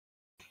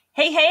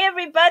Hey,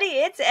 everybody,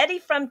 it's Eddie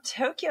from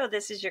Tokyo.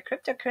 This is your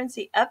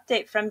cryptocurrency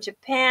update from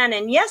Japan.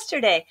 And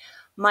yesterday,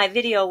 my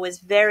video was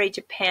very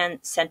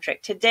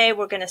Japan-centric. Today,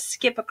 we're going to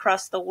skip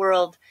across the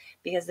world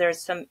because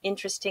there's some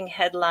interesting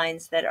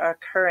headlines that are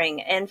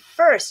occurring. And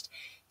first,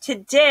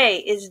 today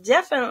is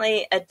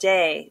definitely a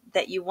day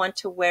that you want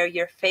to wear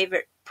your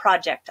favorite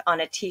project on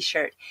a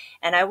t-shirt.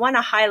 And I want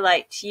to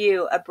highlight to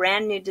you a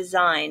brand new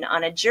design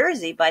on a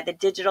jersey by the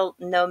digital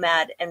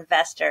nomad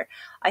investor.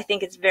 I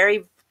think it's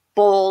very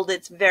bold,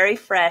 it's very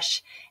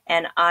fresh,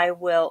 and I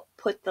will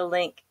put the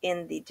link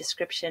in the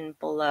description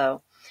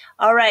below.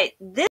 All right,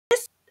 this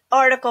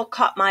article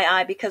caught my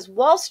eye because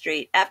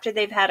Wallstreet, after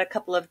they've had a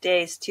couple of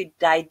days to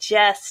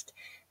digest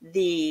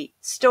the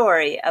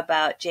story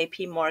about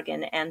JP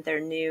Morgan and their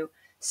new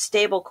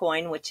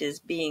stablecoin, which is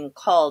being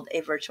called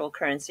a virtual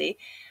currency,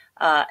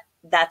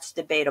 that's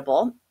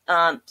debatable.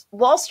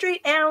 Wall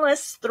Street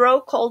analysts throw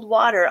cold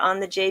water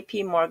on the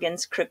JP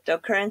Morgan's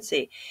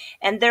cryptocurrency,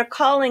 and they're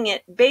calling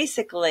it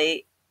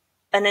basically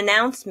an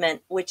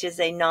announcement, which is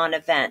a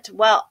non-event.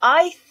 Well,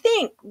 I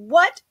think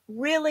what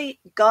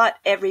really got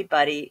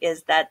everybody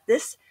is that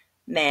this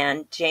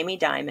man, Jamie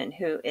Dimon,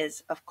 who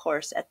is, of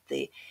course, at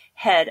the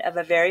head of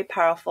a very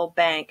powerful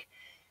bank,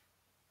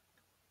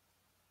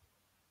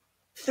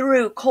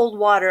 threw cold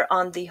water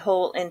on the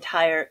whole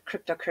entire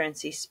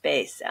cryptocurrency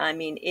space. I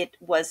mean, it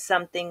was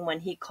something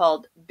when he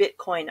called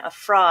Bitcoin a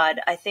fraud.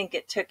 I think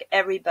it took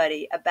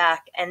everybody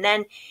aback. And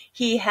then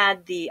he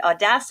had the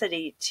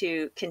audacity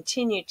to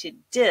continue to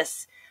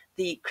diss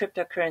the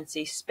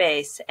cryptocurrency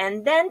space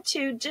and then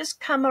to just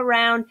come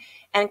around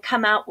and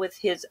come out with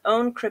his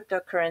own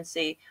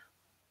cryptocurrency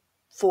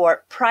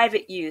for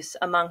private use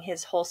among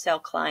his wholesale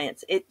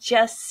clients. It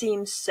just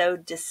seems so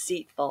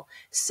deceitful,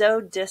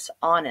 so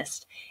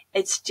dishonest.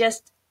 It's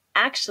just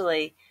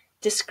actually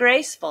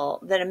disgraceful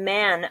that a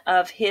man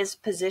of his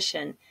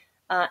position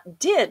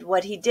did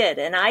what he did.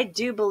 And I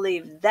do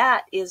believe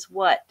that is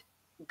what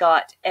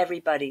got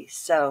everybody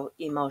so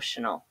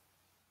emotional.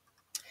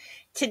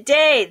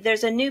 Today,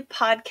 there's a new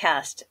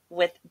podcast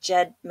with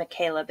Jed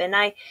McCaleb, and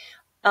I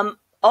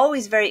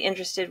always very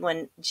interested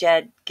when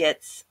Jed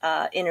gets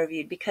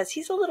interviewed because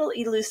he's a little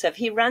elusive.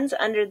 He runs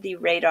under the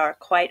radar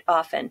quite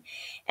often.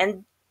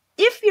 And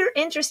if you're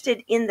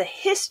interested in the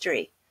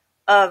history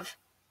of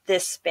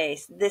this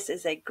space, this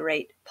is a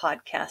great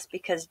podcast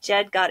because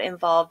Jed got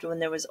involved when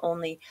there was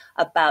only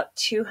about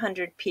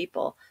 200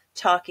 people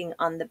talking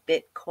on the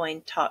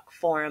Bitcoin Talk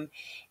forum,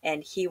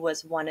 and he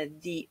was one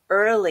of the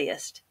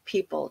earliest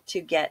people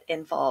to get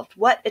involved.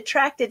 What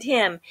attracted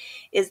him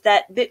is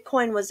that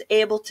Bitcoin was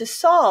able to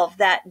solve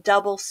that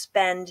double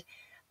spend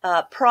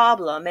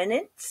problem, and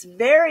it's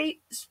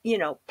very,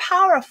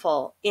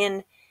 powerful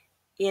in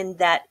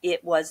that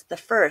it was the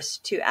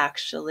first to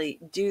actually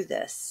do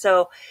this.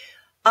 So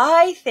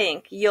I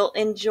think you'll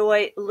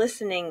enjoy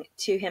listening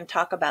to him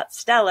talk about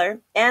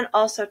Stellar and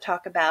also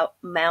talk about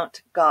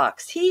Mt.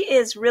 Gox. He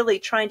is really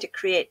trying to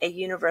create a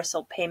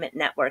universal payment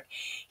network.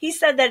 He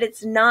said that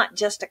it's not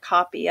just a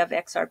copy of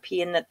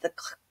XRP and that the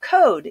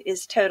code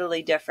is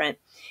totally different.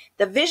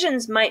 The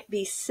visions might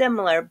be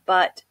similar,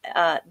 but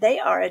they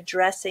are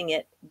addressing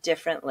it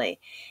differently.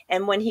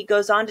 And when he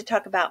goes on to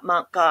talk about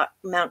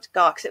Mt.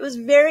 Gox, it was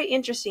very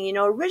interesting.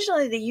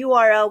 Originally the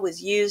URL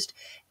was used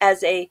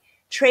as a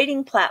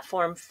trading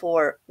platform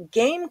for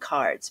game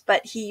cards,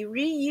 but he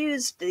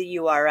reused the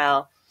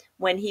URL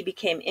when he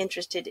became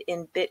interested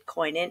in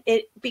Bitcoin, and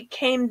it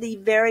became the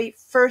very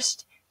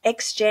first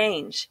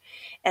exchange,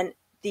 and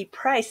the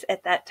price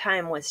at that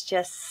time was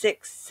just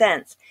 6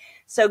 cents.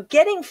 So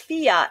getting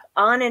fiat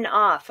on and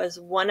off was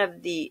one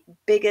of the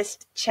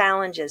biggest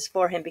challenges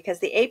for him because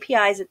the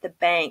APIs at the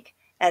bank,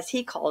 as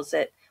he calls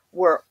it,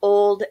 were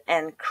old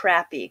and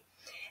crappy.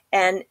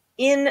 And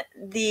in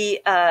the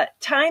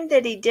time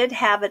that he did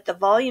have it, the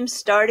volume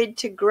started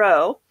to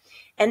grow.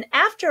 And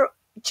after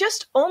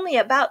just only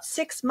about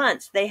 6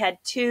 months, they had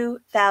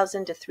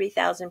 2,000 to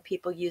 3,000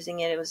 people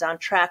using it. It was on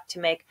track to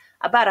make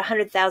about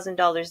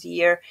 $100,000 a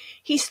year.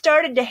 He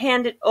started to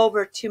hand it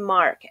over to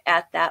Mark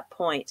at that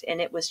point,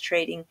 and it was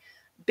trading,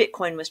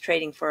 Bitcoin was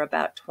trading for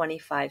about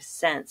 25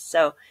 cents.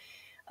 So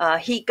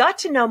he got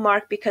to know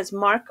Mark because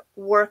Mark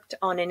worked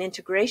on an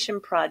integration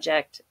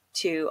project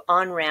to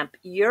on-ramp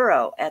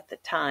Euro at the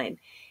time.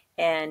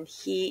 And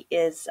he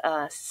is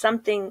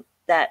something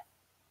that,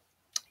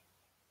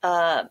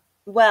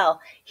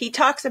 he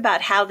talks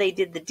about how they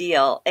did the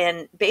deal.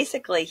 And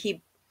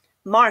basically,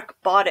 Mark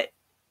bought it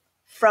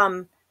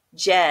from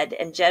Jed,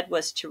 and Jed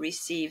was to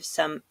receive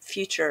some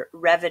future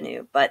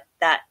revenue, but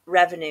that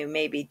revenue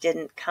maybe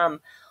didn't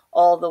come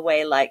all the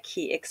way like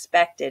he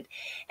expected.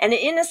 And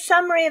in a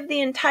summary of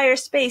the entire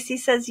space, he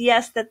says,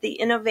 yes, that the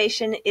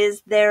innovation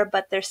is there,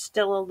 but there's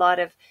still a lot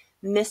of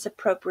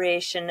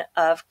misappropriation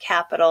of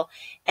capital.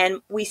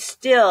 And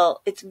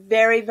it's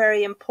very,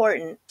 very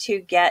important to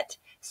get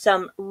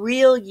some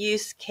real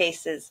use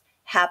cases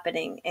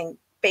happening. And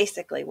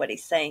basically what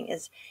he's saying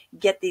is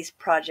get these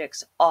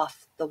projects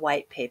off the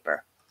white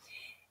paper.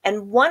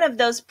 And one of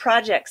those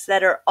projects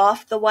that are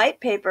off the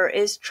white paper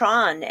is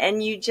Tron.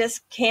 And you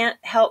just can't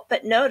help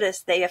but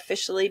notice they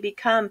officially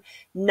become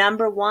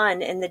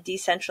 #1 in the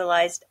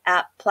decentralized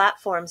app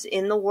platforms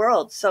in the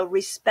world. So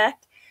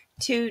respect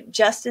to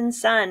Justin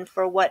Sun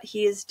for what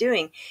he is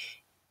doing.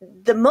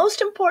 The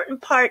most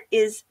important part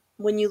is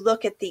when you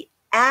look at the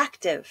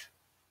active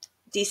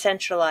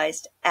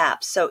decentralized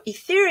apps. So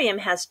Ethereum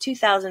has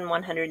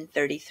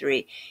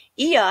 2,133.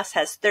 EOS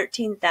has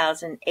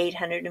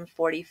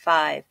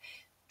 13,845.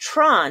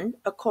 Tron,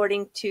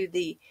 according to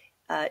the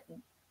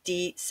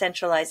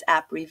Decentralized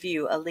App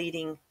Review, a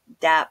leading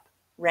DApp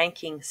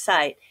ranking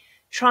site,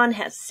 Tron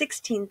has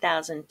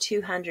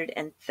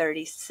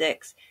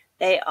 16,236.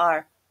 They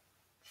are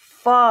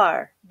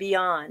far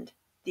beyond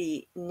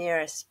the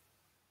nearest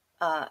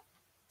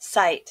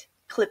site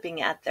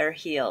clipping at their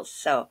heels.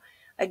 So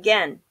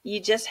again, you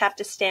just have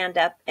to stand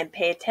up and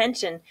pay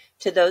attention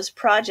to those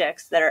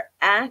projects that are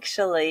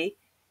actually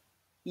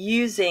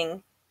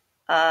using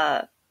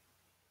the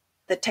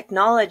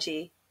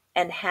technology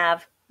and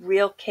have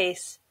real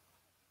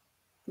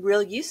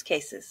use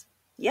cases.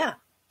 Yeah,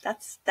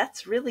 that's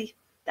really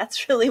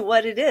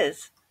what it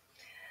is.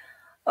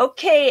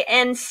 Okay,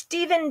 and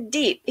Stephen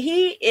Diep,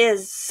 he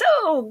is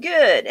so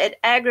good at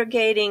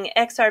aggregating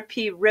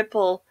XRP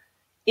Ripple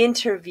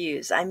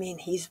interviews. I mean,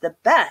 he's the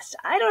best.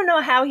 I don't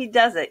know how he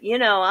does it. You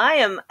know, I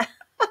am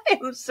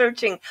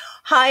searching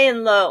high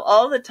and low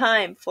all the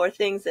time for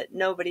things that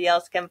nobody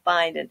else can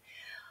find, and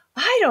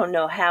I don't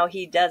know how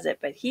he does it,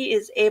 but he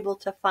is able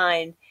to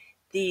find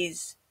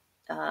these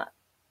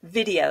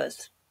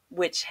videos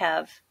which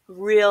have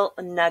real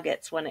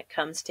nuggets when it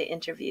comes to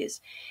interviews.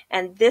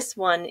 And this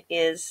one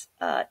is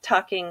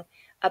talking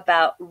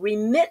about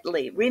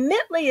Remitly.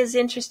 Remitly is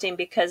interesting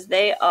because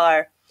they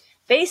are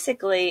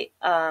basically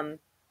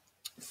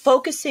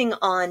focusing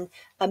on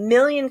 1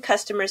 million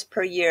customers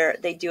per year.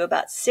 They do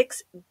about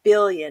 6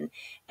 billion,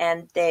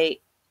 and they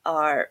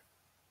are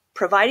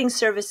providing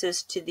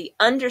services to the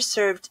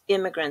underserved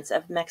immigrants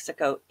of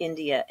Mexico,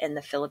 India, and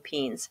the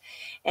Philippines.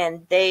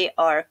 And they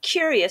are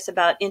curious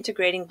about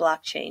integrating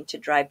blockchain to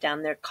drive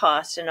down their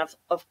costs and,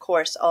 of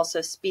course,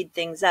 also speed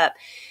things up.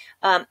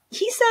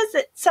 He says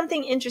that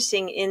something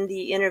interesting in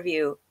the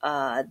interview,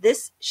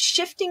 this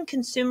shifting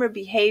consumer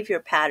behavior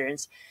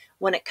patterns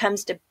when it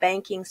comes to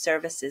banking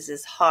services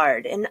is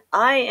hard. And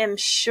I am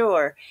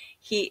sure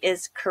he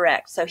is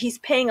correct. So he's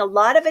paying a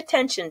lot of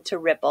attention to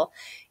Ripple.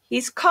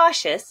 He's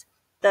cautious.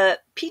 The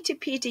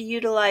P2P to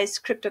utilize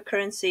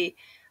cryptocurrency,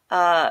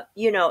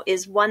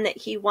 is one that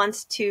he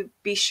wants to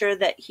be sure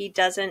that he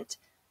doesn't,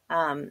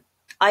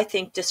 I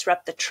think,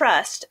 disrupt the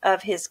trust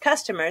of his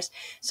customers.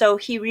 So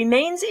he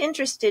remains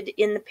interested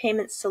in the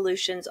payment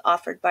solutions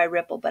offered by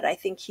Ripple, but I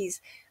think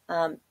he's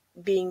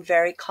being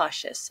very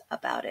cautious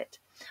about it.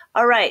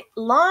 All right,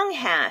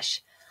 LongHash.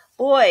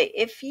 Boy,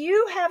 if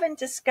you haven't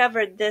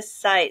discovered this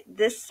site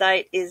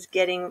is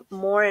getting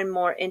more and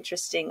more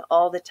interesting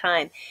all the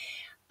time.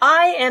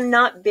 I am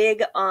not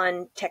big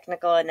on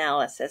technical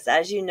analysis,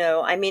 as you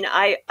know. I mean,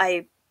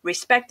 I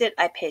respect it.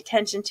 I pay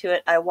attention to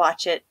it. I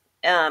watch it.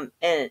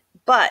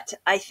 But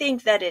I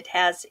think that it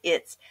has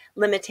its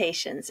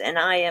limitations, and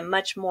I am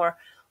much more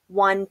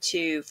one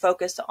to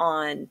focus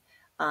on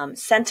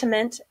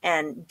sentiment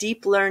and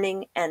deep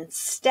learning and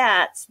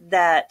stats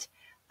that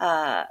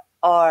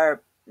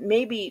are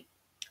maybe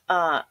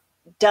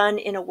done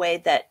in a way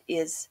that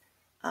is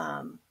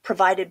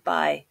provided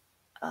by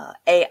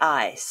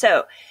AI.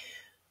 So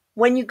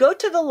when you go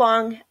to the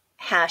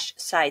LongHash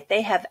site,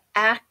 they have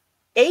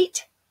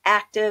 8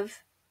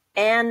 active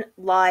and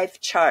live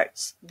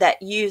charts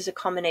that use a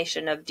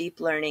combination of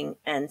deep learning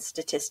and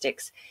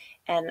statistics,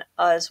 and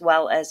as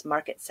well as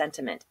market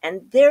sentiment.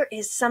 And there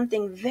is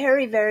something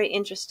very, very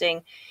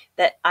interesting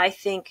that I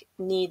think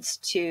needs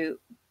to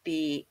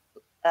be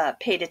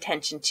paid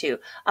attention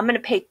to. I'm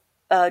going to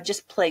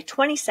just play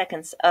 20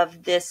 seconds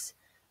of this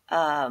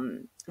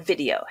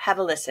video. Have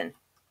a listen.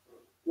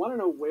 Want to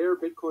know where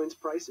Bitcoin's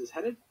price is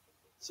headed?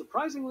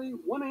 Surprisingly,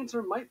 one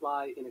answer might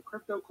lie in a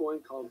crypto coin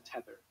called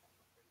Tether.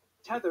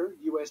 Tether,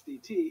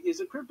 USDT, is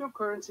a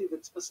cryptocurrency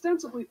that's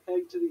ostensibly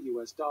pegged to the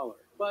US dollar,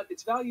 but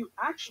its value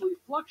actually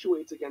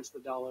fluctuates against the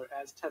dollar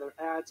as Tether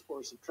adds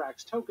or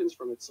subtracts tokens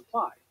from its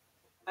supply.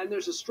 And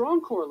there's a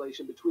strong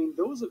correlation between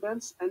those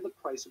events and the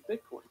price of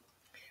Bitcoin.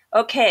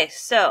 Okay,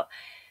 so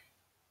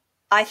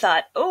I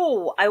thought,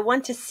 oh, I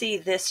want to see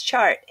this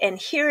chart. And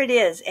here it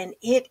is, and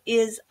it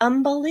is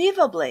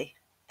unbelievably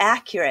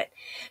accurate.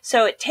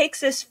 So it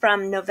takes us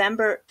from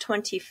November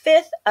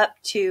 25th up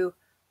to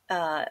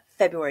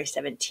February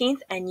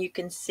 17th, and you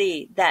can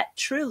see that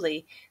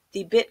truly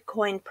the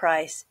Bitcoin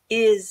price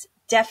is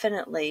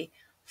definitely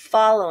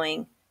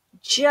following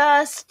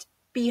just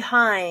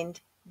behind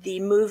the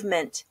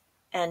movement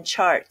and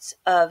charts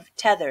of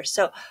Tether.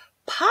 So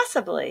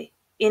possibly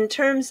in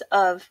terms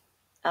of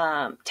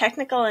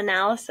technical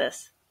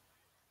analysis,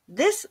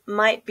 this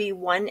might be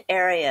one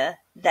area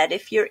that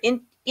if you're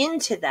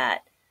into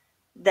that,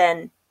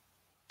 then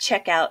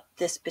check out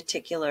this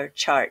particular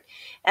chart.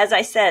 As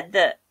I said,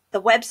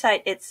 the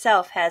website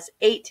itself has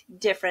 8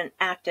 different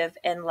active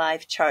and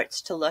live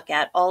charts to look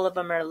at. All of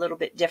them are a little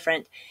bit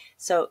different.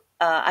 So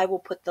I will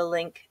put the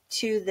link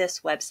to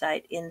this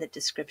website in the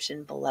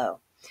description below.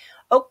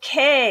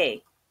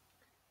 Okay.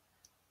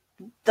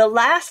 The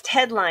last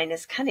headline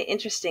is kind of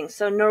interesting.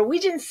 So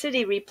Norwegian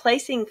city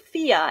replacing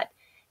fiat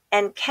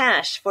and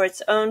cash for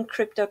its own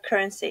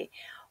cryptocurrency.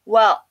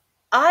 Well,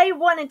 I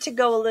wanted to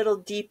go a little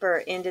deeper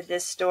into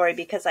this story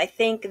because I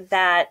think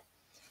that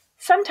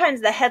sometimes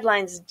the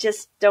headlines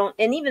just don't,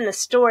 and even the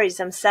stories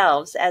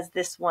themselves, as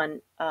this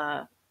one,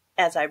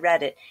 as I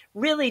read it,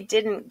 really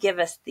didn't give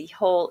us the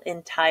whole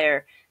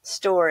entire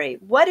story.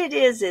 What it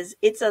is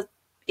it's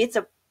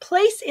a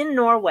place in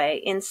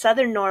Norway, in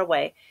southern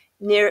Norway,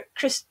 near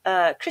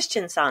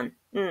Kristiansand.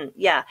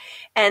 Yeah.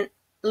 And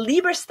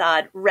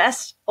Liberstad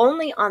rests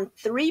only on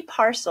 3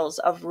 parcels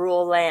of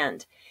rural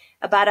land,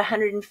 about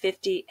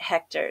 150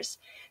 hectares.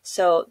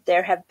 So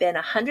there have been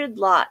 100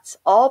 lots,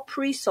 all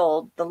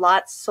pre-sold. The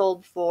lots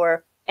sold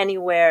for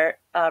anywhere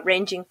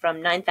ranging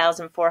from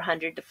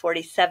 9,400 to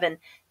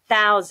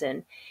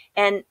 47,000.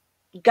 And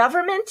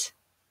government?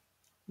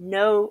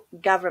 No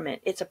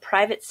government. It's a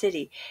private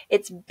city.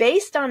 It's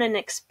based on an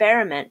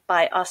experiment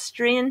by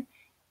Austrian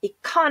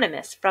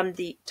economists from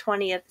the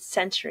 20th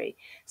century.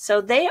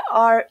 So they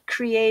are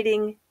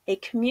creating a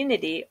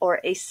community or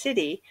a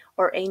city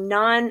or a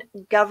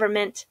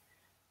non-government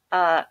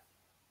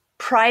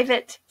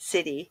private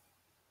city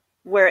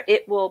where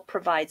it will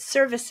provide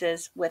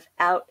services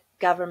without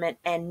government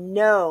and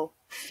no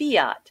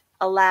fiat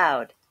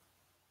allowed.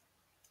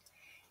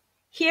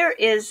 Here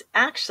is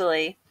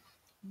actually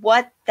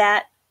what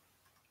that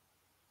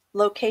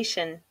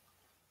location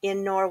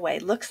in Norway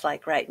looks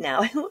like right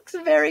now. It looks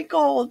very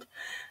cold.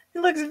 It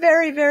looks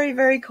very, very,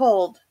 very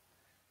cold.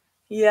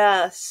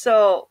 Yeah,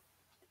 so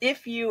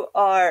if you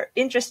are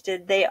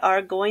interested, they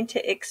are going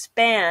to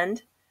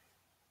expand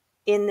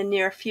in the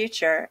near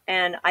future.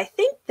 And I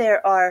think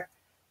there are,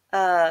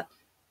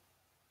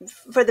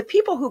 for the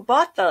people who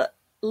bought the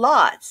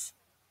lots,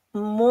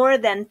 more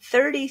than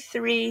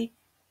 33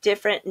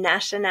 different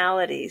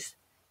nationalities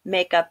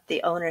make up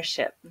the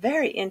ownership.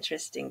 Very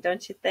interesting,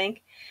 don't you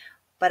think?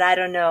 But I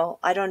don't know.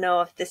 I don't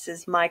know if this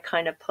is my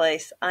kind of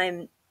place.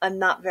 I'm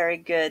not very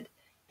good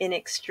in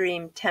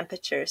extreme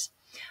temperatures.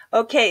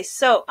 Okay,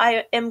 so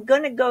I am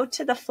going to go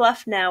to the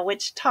fluff now,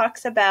 which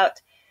talks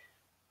about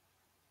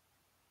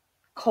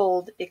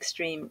cold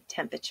extreme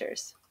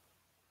temperatures.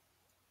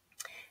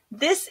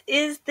 This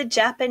is the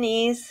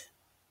Japanese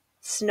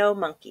snow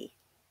monkey.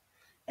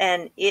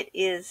 And it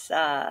is,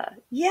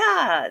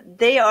 yeah,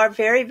 they are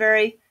very,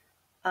 very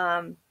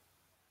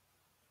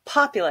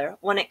popular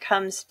when it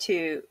comes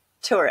to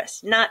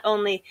tourists, not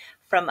only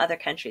from other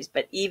countries,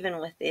 but even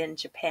within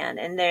Japan.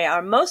 And they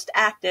are most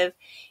active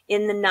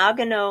in the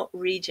Nagano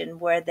region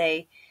where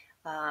they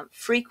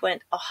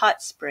frequent a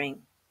hot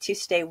spring to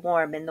stay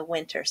warm in the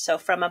winter. So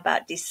from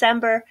about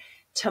December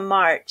to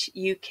March,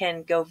 you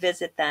can go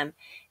visit them,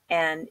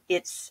 and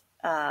it's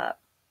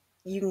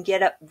you can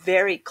get up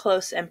very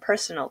close and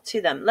personal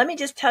to them. Let me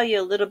just tell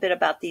you a little bit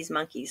about these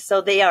monkeys. So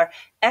they are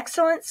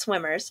excellent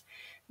swimmers.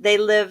 They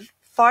live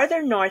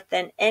farther north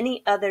than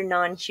any other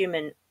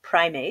non-human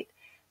primate.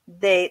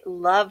 They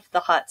love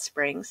the hot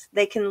springs.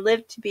 They can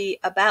live to be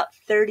about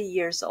 30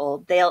 years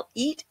old. They'll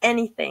eat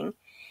anything,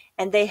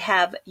 and they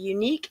have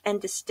unique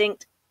and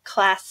distinct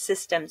class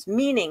systems,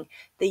 meaning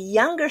the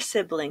younger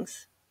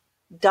siblings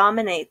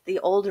dominate the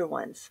older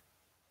ones.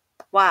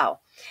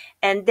 Wow.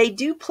 And they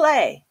do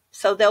play.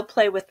 So they'll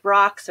play with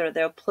rocks, or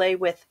they'll play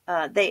with,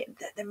 they're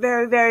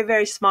very, very,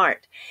 very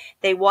smart.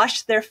 They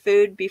wash their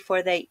food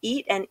before they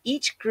eat, and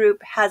each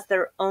group has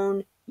their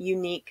own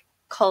unique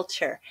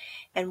culture.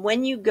 And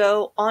when you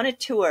go on a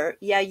tour,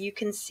 yeah, you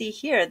can see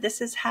here, this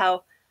is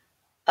how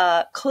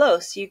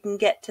close you can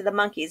get to the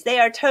monkeys. They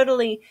are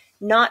totally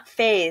not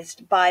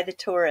fazed by the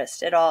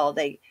tourist at all.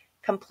 They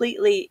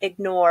completely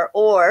ignore,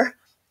 or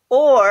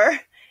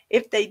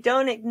if they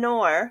don't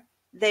ignore,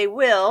 they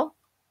will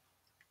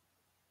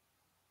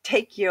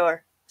take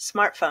your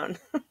smartphone.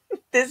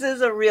 This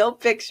is a real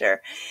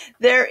picture.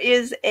 There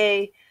is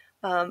a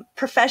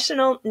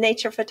professional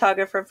nature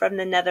photographer from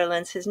the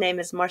Netherlands. His name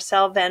is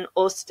Marcel van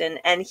Oosten,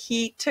 and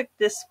he took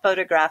this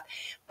photograph.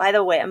 By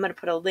the way, I'm going to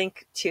put a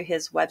link to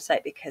his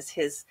website because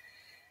his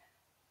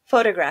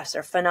photographs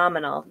are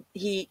phenomenal.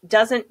 He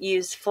doesn't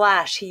use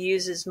flash. He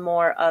uses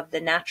more of the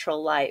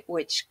natural light,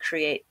 which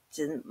creates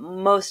the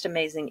most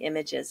amazing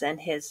images. And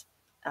his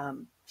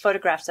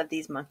photographs of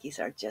these monkeys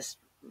are just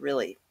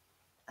really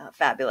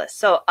fabulous.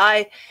 So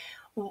I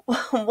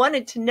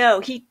wanted to know,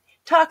 he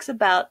talks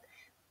about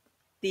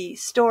the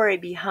story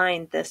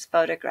behind this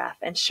photograph.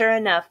 And sure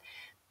enough,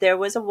 there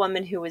was a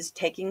woman who was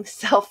taking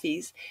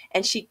selfies,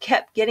 and she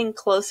kept getting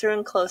closer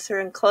and closer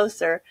and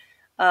closer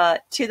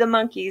to the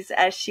monkeys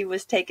as she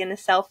was taking a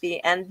selfie.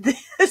 And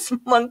this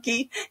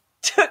monkey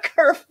took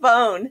her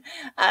phone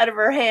out of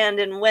her hand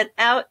and went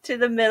out to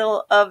the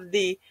middle of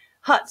the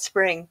hot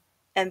spring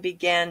and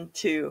began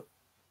to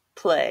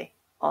play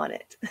on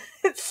it.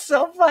 It's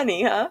so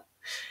funny, huh?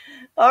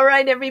 All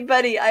right,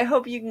 everybody. I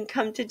hope you can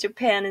come to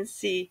Japan and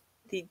see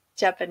the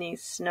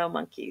Japanese snow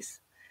monkeys.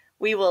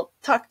 We will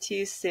talk to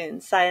you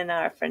soon.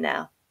 Sayonara for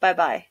now.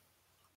 Bye-bye.